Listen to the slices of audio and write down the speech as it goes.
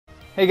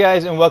Hey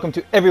guys, and welcome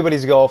to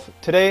Everybody's Golf.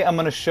 Today I'm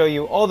going to show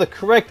you all the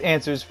correct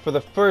answers for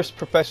the first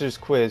Professor's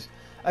Quiz.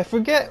 I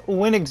forget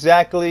when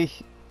exactly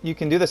you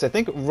can do this. I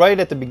think right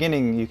at the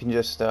beginning you can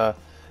just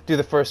do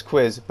the first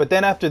quiz. But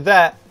then after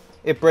that,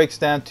 it breaks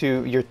down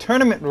to your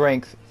tournament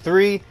rank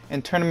 3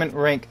 and tournament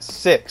rank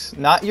 6.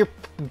 Not your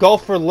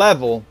golfer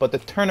level, but the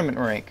tournament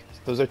rank.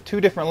 Those are two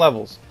different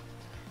levels.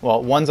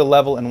 Well, one's a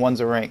level and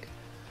one's a rank.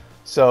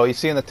 So you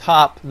see in the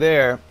top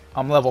there,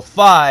 I'm level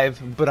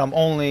 5, but I'm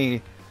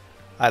only...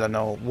 I don't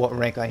know what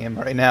rank I am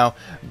right now,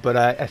 but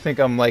I think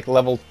I'm like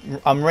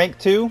I'm rank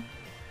 2.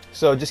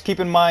 So just keep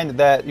in mind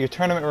that your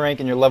tournament rank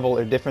and your level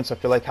are different. So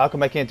if you're like, how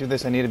come I can't do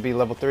this? I need to be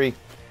level 3.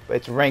 But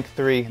it's rank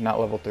 3, not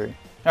level 3.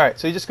 Alright,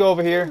 so you just go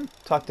over here,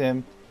 talk to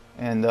him,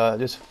 and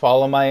just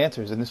follow my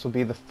answers. And this will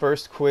be the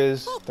first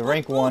quiz, the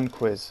rank 1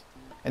 quiz.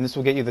 And this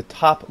will get you the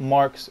top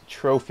marks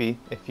trophy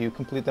if you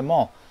complete them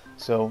all.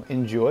 So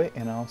enjoy,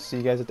 and I'll see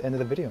you guys at the end of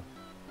the video.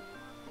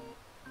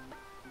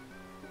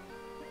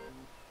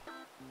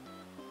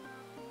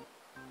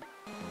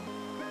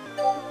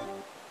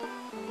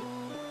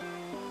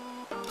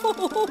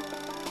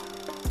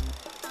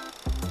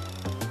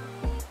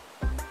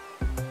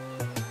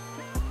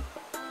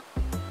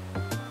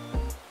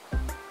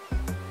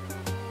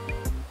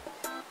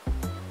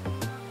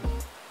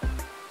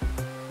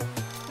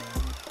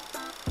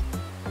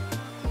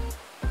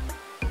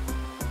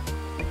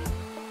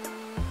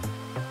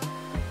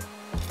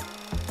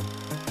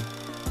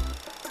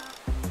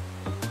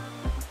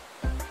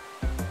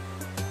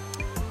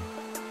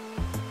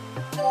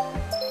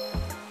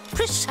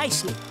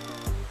 Precisely.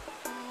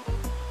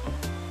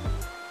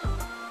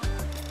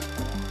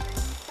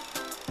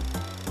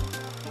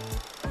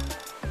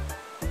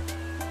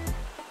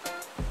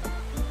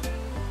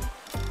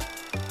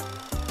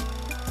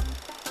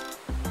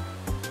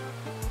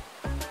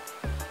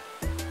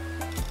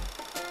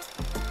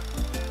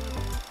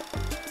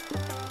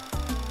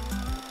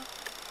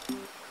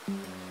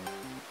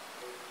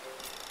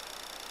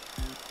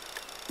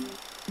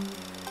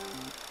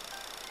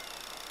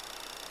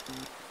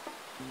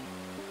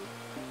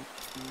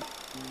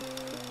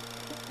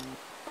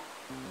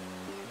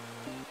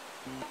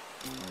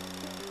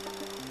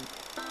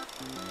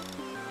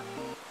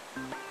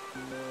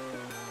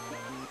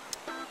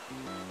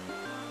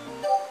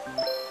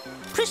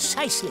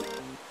 Precisely.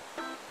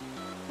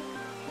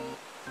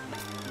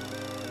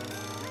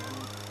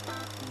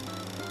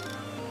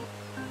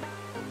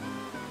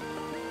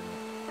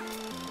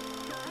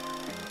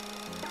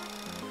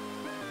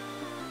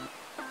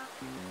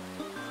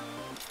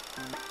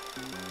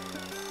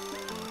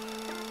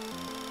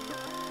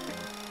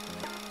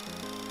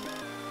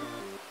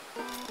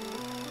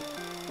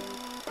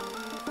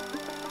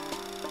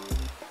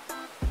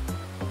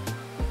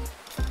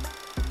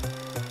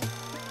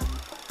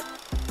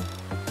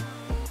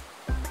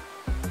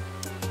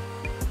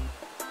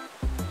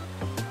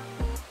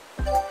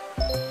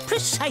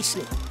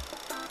 Precisely.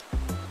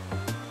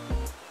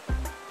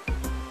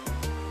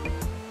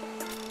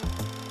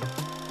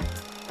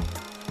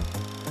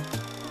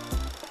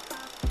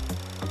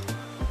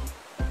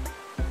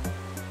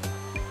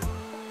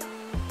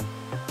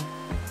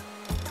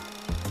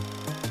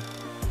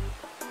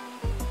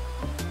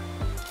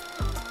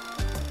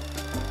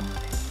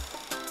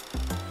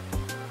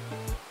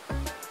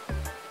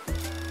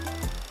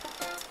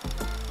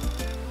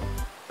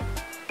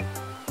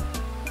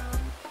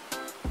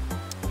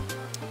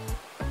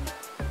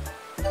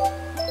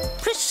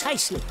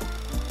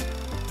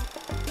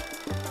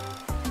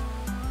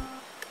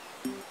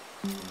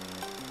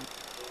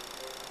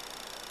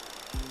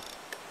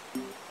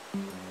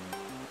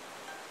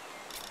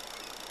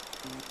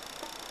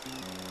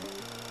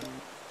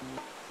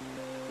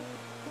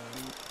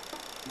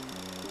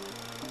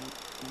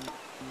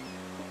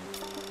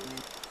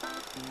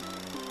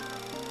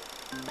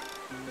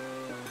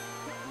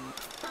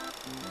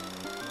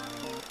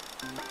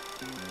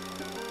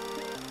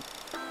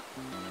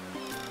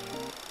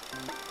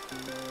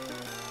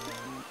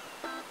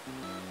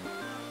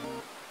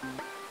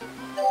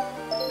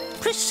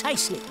 Precisely.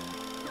 Precisely.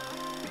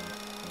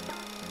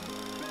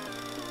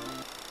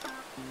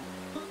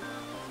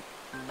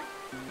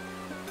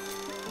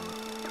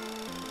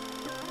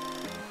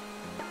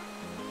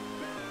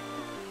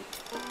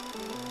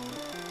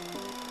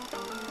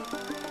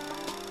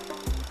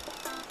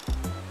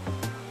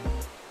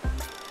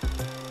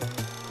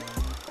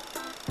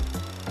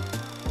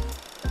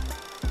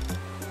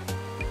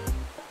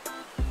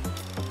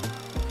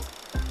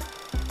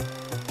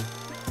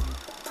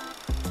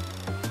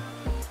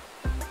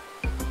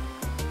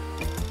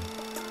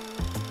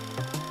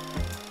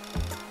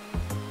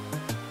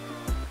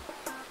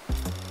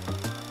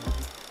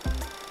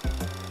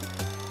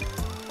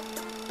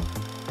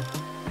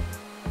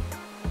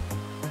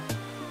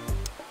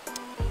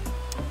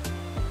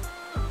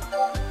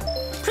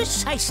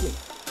 Precisely.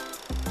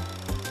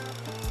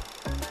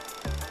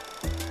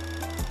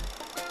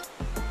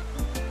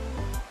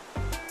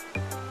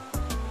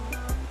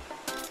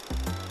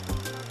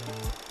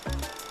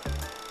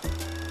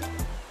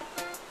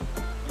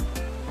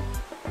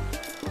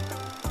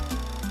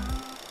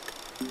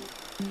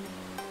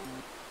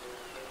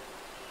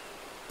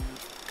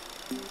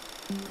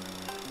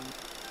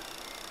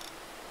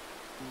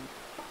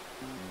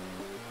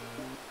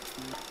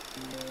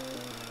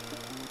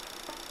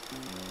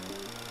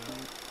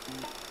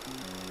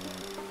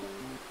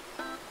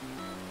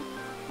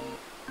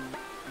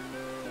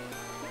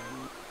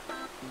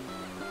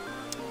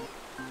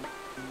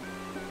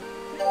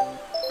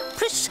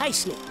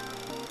 Precisely.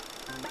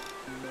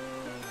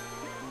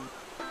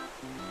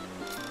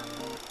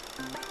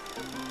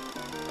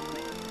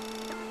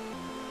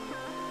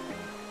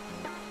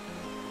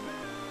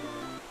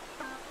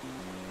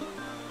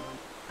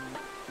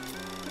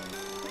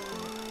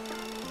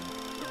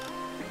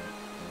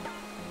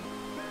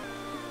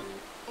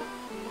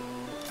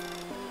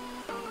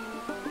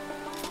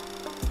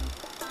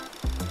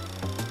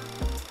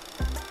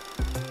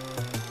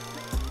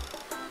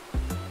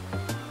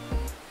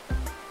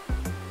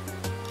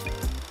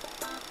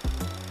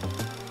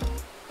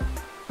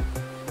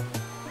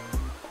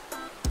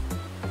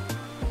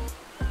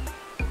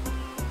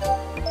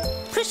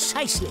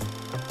 Precisely.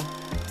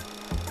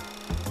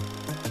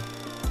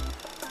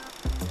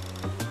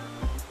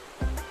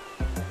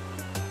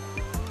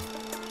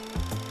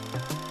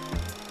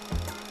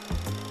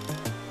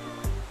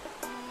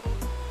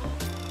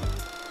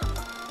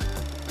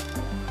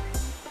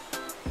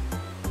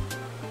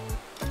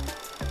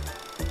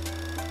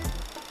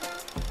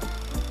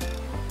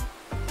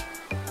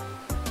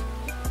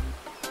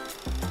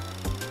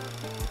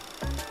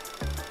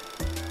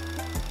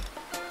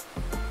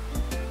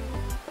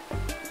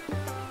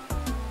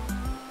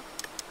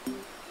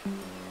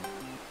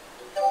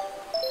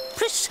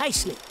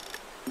 Precisely.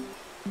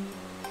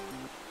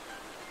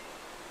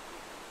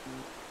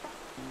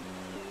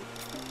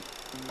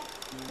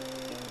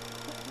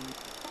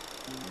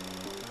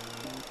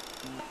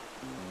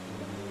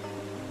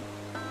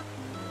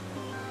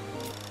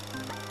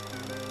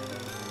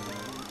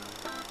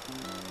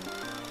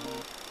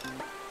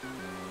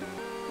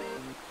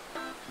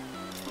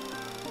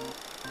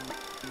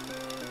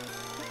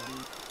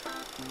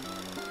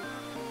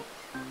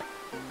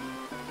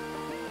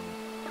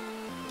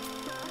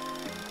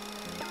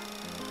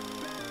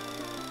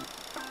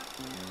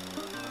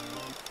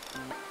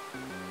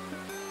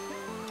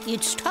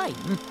 It's time.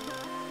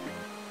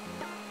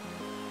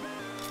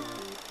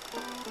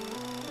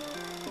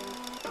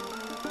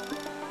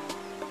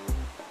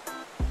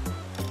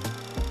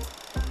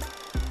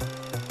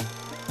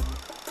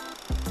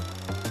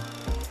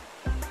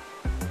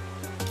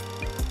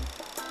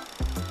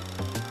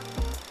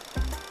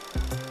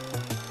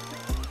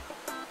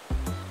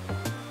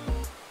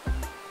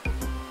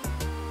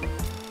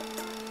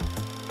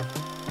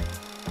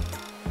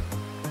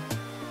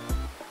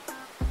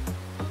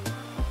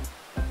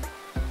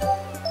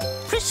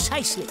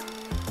 Precisely.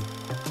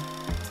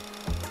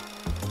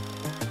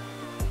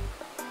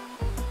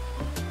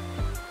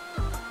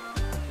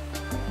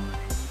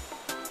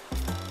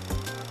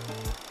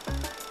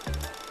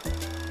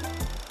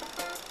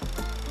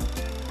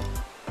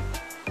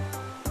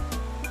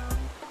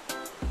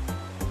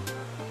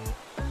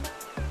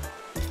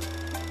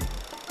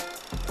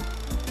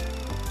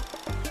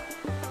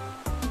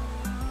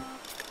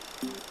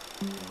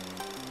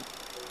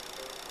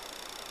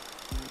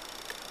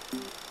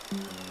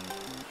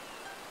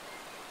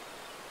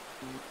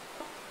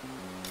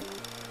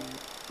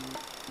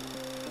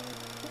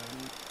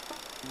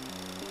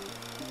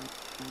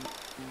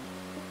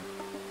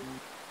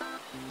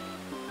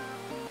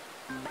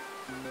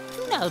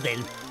 Now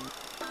then.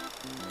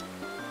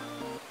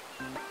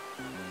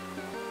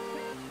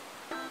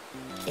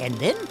 And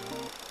then?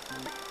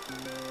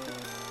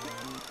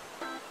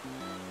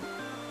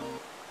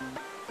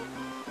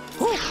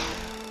 Oh.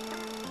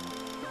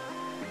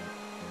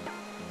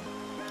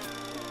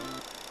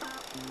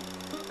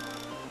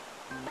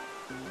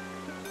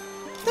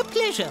 A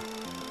pleasure.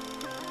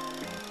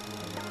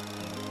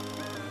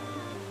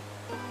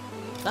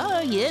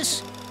 Ah,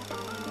 yes.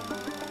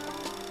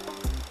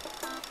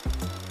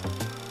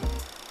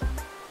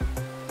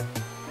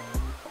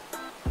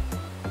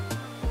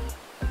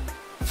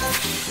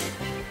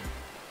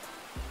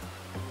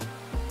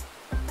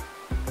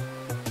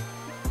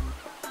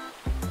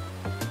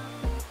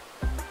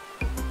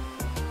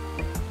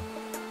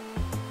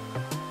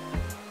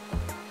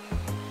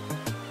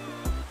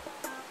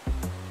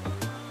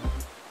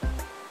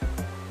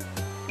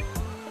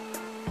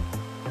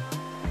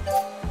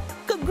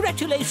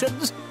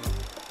 Congratulations!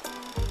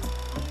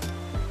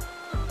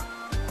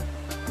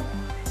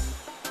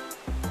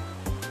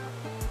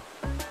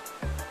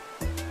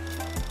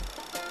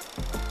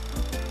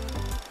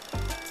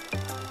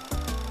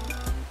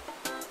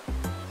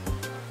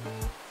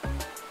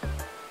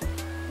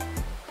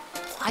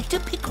 Quite a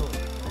pickle.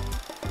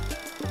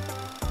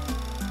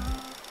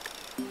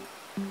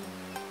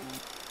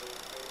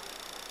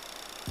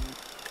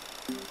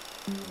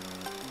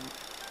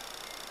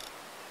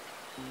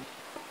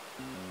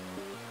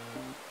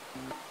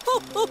 Ho,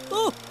 ho,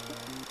 ho.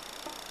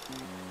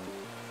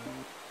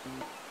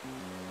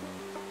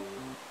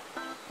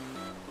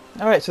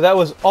 Alright, so that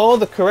was all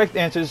the correct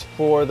answers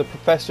for the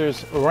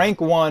professor's rank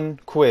 1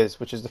 quiz,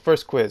 which is the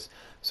first quiz.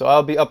 So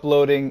I'll be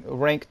uploading the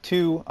rank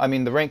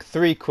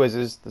 3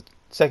 quizzes, the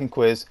second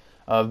quiz,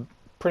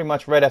 pretty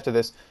much right after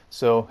this.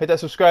 So hit that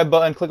subscribe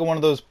button, click on one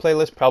of those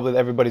playlists, probably the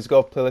Everybody's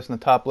Golf playlist in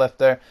the top left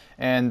there,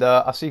 and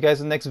I'll see you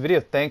guys in the next video.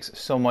 Thanks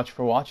so much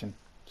for watching.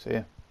 See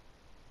ya.